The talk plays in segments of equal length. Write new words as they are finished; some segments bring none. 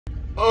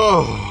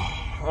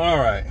Oh, all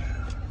right.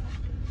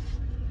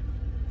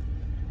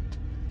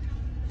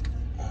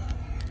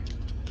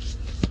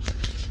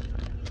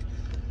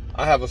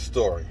 I have a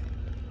story.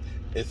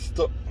 It's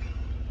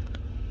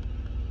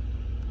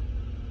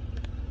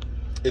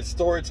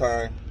story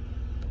time.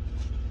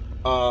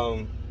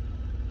 You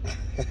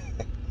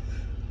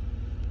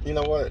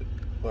know what?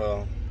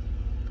 Well,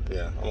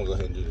 yeah, I'm gonna go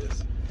ahead and do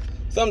this.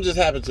 Something just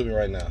happened to me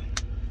right now.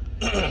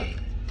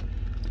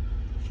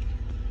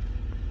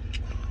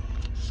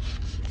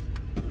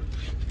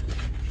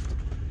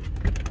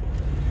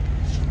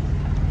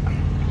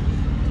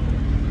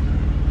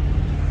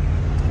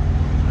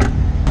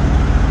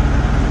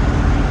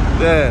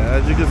 Yeah,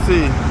 as you can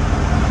see,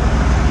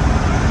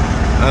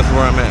 that's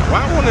where I'm at.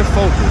 Why won't it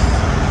focus?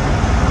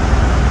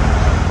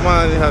 Come on,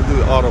 I didn't have to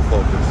do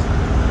autofocus.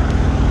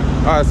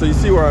 All right, so you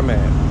see where I'm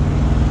at.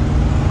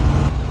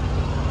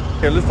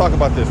 Here, let's talk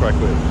about this right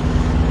quick.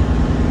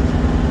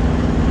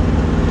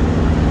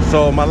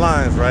 So my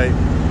lines, right?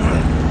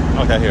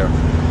 Okay, here.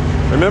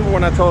 Remember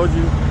when I told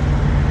you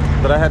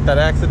that I had that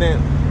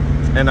accident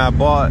and I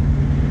bought,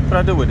 what did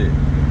I do with it?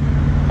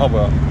 Oh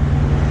well.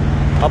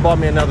 I bought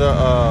me another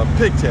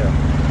pigtail.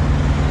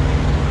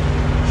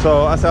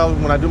 So I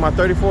said when I do my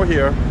 34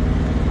 here,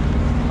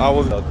 I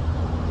was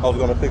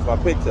gonna fix my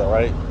pigtail,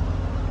 right?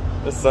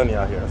 It's sunny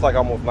out here. It's like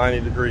almost 90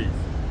 degrees.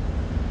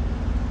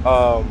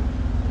 So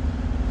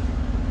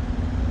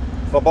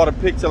I bought a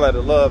pigtail at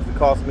the Love's. It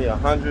cost me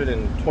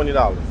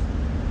 $120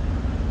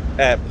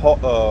 at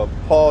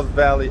Pauls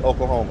Valley,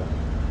 Oklahoma.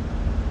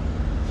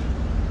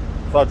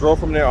 So I drove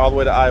from there all the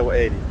way to Iowa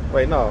 80.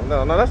 Wait, no,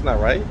 that's not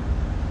right.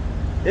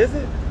 Is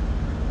it?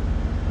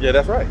 Yeah,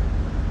 that's right.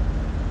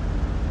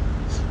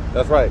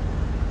 That's right.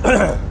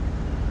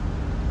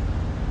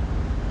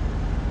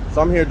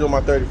 So I'm here doing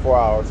my 34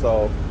 hours.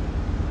 So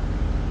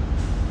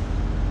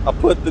I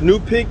put the new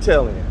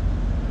pigtail in,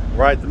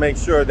 right, to make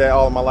sure that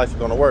all of my lights are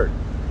gonna work.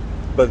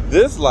 But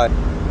this light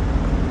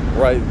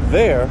right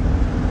there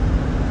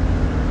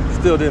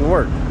still didn't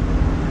work.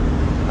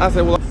 I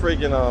said, well,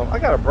 I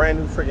got a brand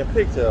new freaking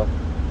pigtail.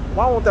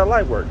 Why won't that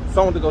light work?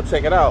 So I went to go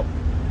check it out.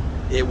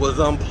 It was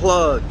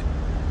unplugged.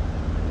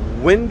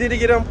 When did it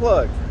get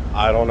unplugged?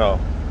 I don't know.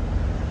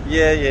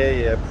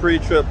 Yeah.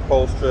 Pre-trip,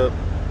 post-trip.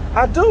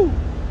 I do.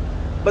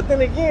 But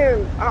then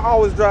again, I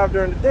always drive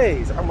during the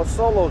days. I'm a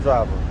solo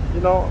driver, you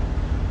know?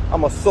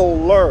 I'm a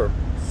solar.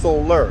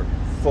 Soulless.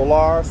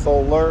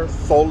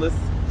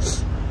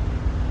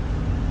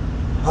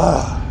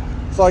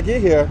 So I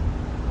get here.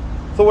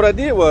 So what I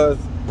did was,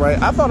 right,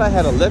 I thought I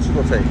had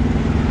electrical tape.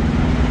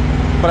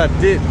 But I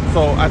didn't.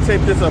 So I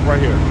taped this up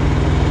right here.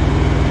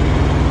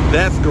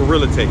 That's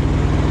Gorilla Tape.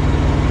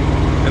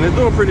 And it's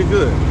doing pretty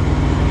good.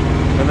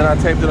 And then I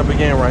taped it up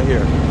again right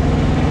here.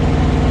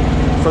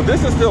 So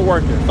this is still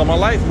working. So my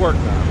lights work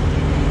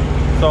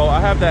now. So I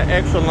have that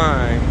extra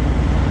line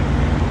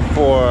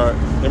for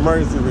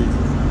emergency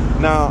reasons.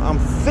 Now I'm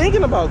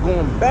thinking about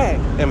going back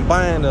and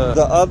buying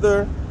the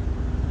other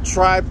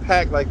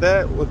tri-pack like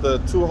that with the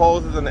two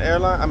hoses and the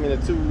airline. I mean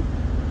the two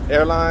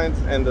airlines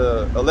and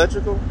the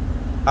electrical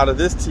out of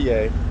this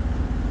TA.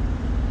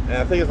 And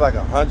I think it's like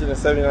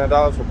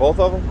 $179 for both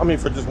of them. I mean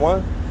for just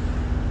one.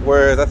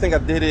 Whereas I think I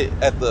did it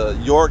at the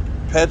York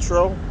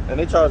Petro and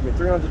they charged me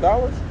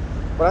 $300.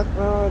 But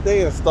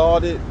they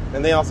installed it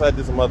and they also had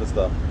to do some other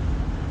stuff.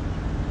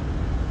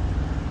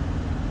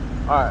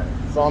 All right,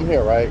 so I'm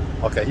here, right?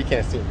 Okay, he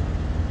can't see me.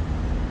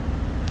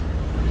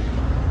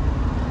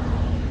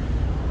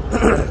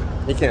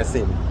 He can't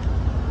see me.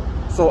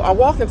 So I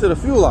walk into the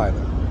fuel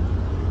liner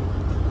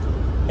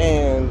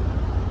and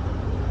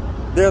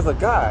there's a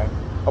guy,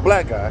 a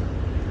black guy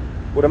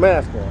with a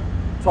mask on,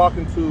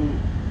 talking to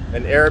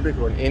an Arabic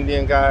or an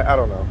Indian guy, I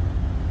don't know.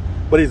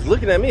 But he's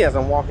looking at me as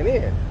I'm walking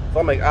in. So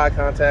I make eye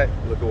contact,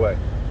 look away.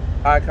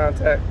 Eye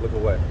contact, look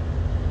away,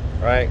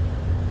 right?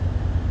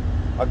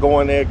 I go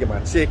in there, get my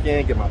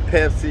chicken, get my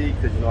Pepsi,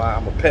 because you know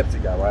I'm a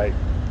Pepsi guy, right?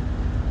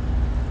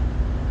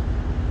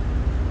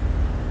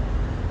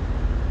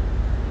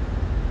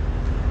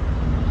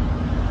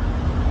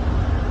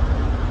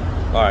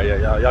 All right,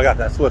 yeah, y'all got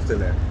that Swift in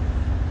there.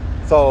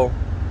 So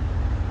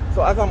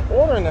as I'm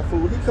ordering that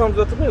food, he comes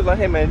up to me, he's like,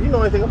 hey man, do you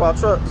know anything about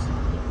trucks?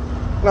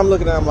 And I'm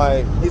looking at him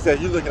like, he said,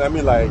 you looking at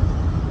me like,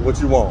 what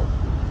you want?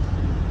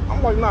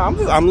 I'm like, nah,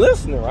 I'm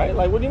listening, right?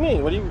 Like, what do you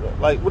mean? What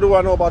do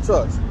I know about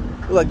trucks?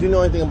 He's like, do you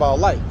know anything about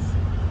lights?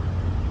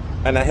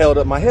 And I held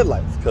up my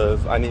headlights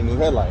because I need new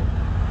headlights.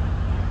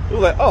 He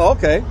was like, oh,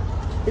 okay.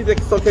 He's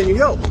like, so can you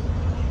help me?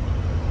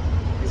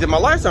 He said, my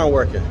lights aren't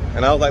working.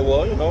 And I was like,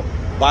 well, you know,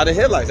 buy the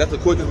headlights. That's the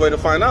quickest way to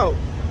find out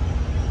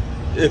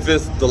if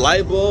it's the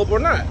light bulb or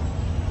not.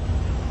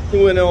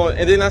 He went on,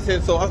 and then I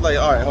said, so I was like,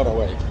 all right, hold on,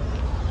 wait.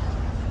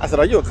 I said,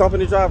 are you a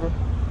company driver?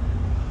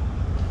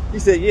 He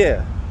said,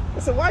 yeah. I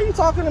said, why are you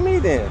talking to me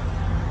then?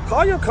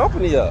 Call your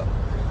company up.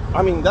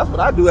 I mean, that's what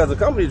I do as a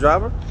company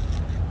driver.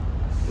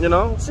 You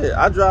know, shit,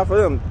 I drive for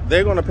them.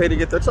 They're gonna pay to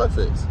get their truck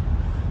fixed.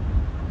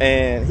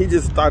 And he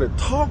just started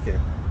talking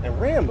and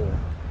rambling.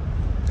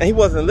 And he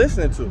wasn't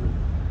listening to me.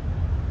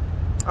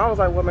 I was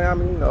like, well, man, I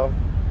mean, you know,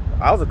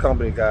 I was a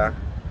company guy.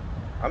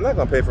 I'm not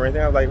gonna pay for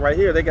anything. I was like, right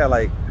here, they got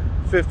like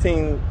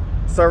 15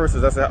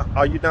 services. I said,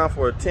 are you down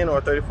for a 10 or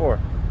a 34?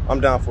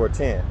 I'm down for a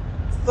 10.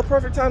 It's the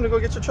perfect time to go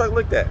get your truck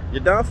looked at.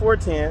 You're down for a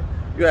 10.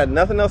 You had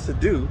nothing else to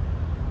do.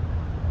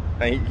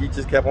 And he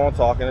just kept on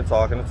talking and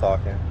talking and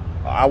talking.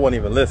 I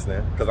wasn't even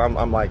listening because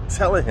I'm like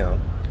telling him.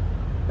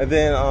 And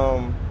then,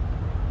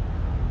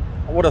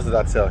 what else did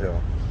I tell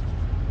him?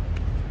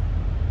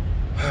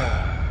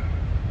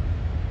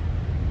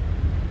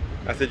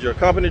 I said, you're a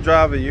company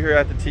driver, you're here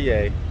at the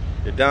TA,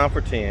 you're down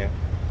for 10.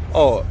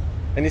 Oh,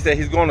 and he said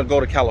he's going to go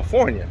to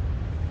California.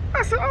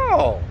 I said,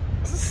 oh,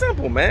 it's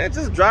simple, man.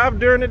 Just drive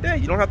during the day.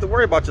 You don't have to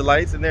worry about your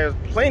lights, and there's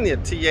plenty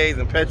of TAs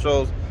and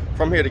Petros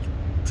from here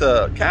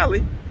to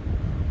Cali.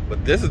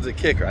 But this is the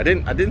kicker. I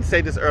didn't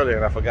say this earlier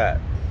and I forgot.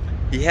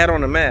 He had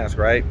on a mask,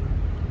 right?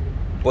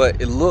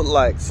 But it looked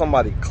like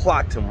somebody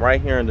clocked him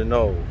right here in the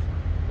nose.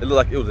 It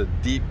looked like it was a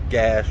deep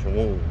gash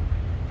wound.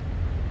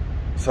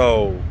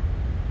 So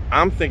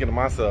I'm thinking to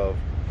myself,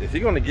 is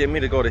he gonna get me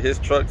to go to his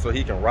truck so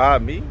he can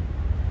rob me?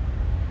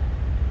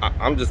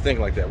 I'm just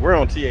thinking like that. We're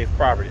on TA's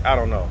property, I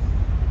don't know.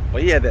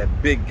 But he had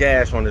that big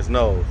gash on his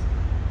nose.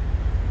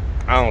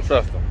 I don't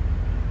trust him.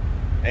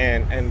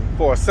 And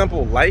for a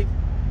simple light,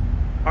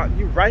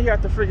 you right here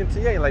at the freaking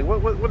TA. Like,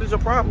 what is your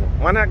problem?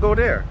 Why not go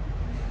there?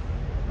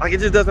 Like, it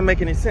just doesn't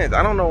make any sense.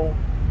 I don't know.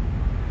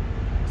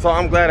 So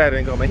I'm glad I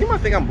didn't go, man. He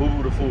might think I'm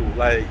boo-boo the fool.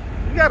 Like,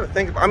 you gotta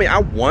think about, I mean, I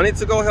wanted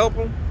to go help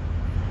him.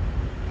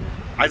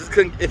 I just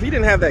couldn't. If he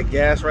didn't have that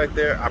gas right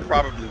there, I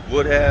probably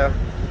would have.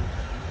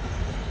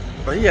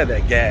 But he had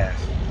that gas.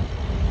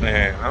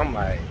 Man, I'm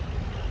like,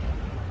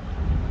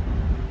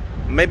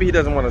 maybe he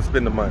doesn't want to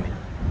spend the money.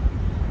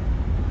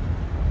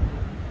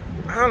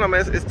 I don't know,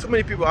 man. It's too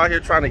many people out here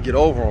trying to get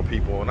over on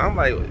people. And I'm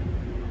like,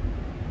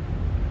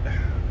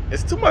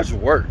 it's too much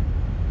work.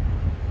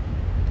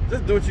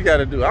 Just do what you got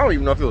to do. I don't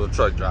even know if he was a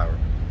truck driver.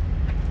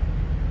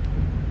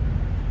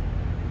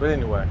 But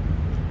anyway,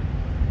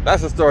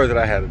 that's the story that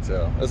I had to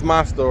tell. It's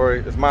my story.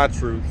 It's my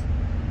truth.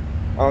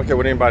 I don't care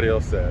what anybody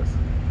else says.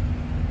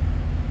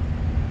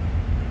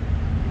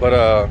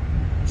 But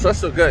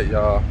trust your gut,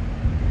 y'all.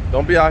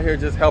 Don't be out here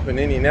just helping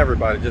any and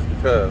everybody just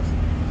because.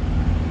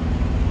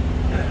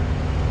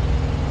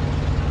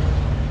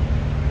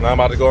 Now I'm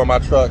about to go in my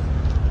truck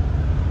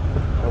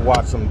and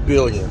watch some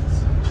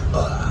Billions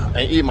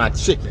and eat my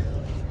chicken.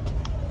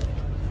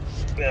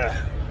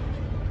 Yeah.